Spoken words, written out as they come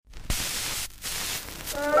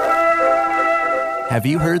Have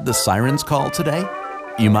you heard the sirens call today?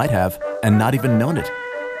 You might have, and not even known it.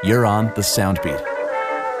 You're on the Soundbeat.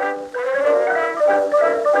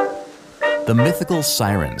 The mythical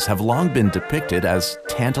sirens have long been depicted as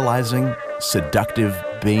tantalizing, seductive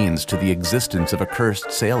banes to the existence of accursed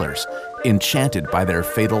sailors, enchanted by their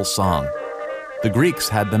fatal song. The Greeks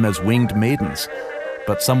had them as winged maidens,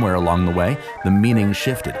 but somewhere along the way, the meaning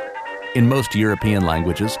shifted. In most European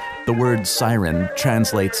languages, the word siren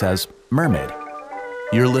translates as mermaid.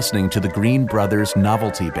 You're listening to the Green Brothers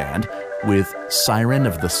Novelty Band with Siren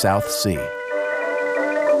of the South Sea.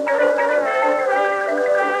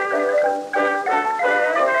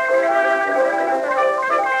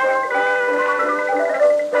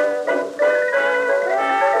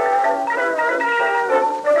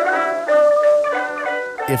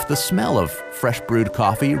 If the smell of fresh brewed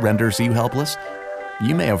coffee renders you helpless,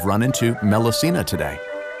 you may have run into Melusina today.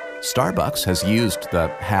 Starbucks has used the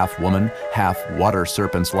half-woman, half-water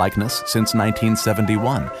serpent's likeness since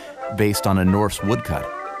 1971, based on a Norse woodcut.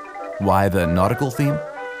 Why the nautical theme?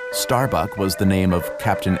 Starbuck was the name of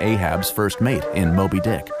Captain Ahab's first mate in Moby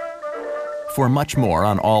Dick. For much more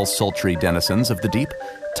on all sultry denizens of the deep,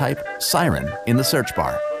 type siren in the search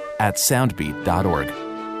bar at soundbeat.org.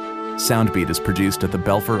 Soundbeat is produced at the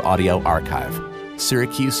Belfer Audio Archive,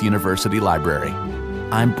 Syracuse University Library.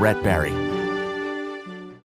 I'm Brett Barry.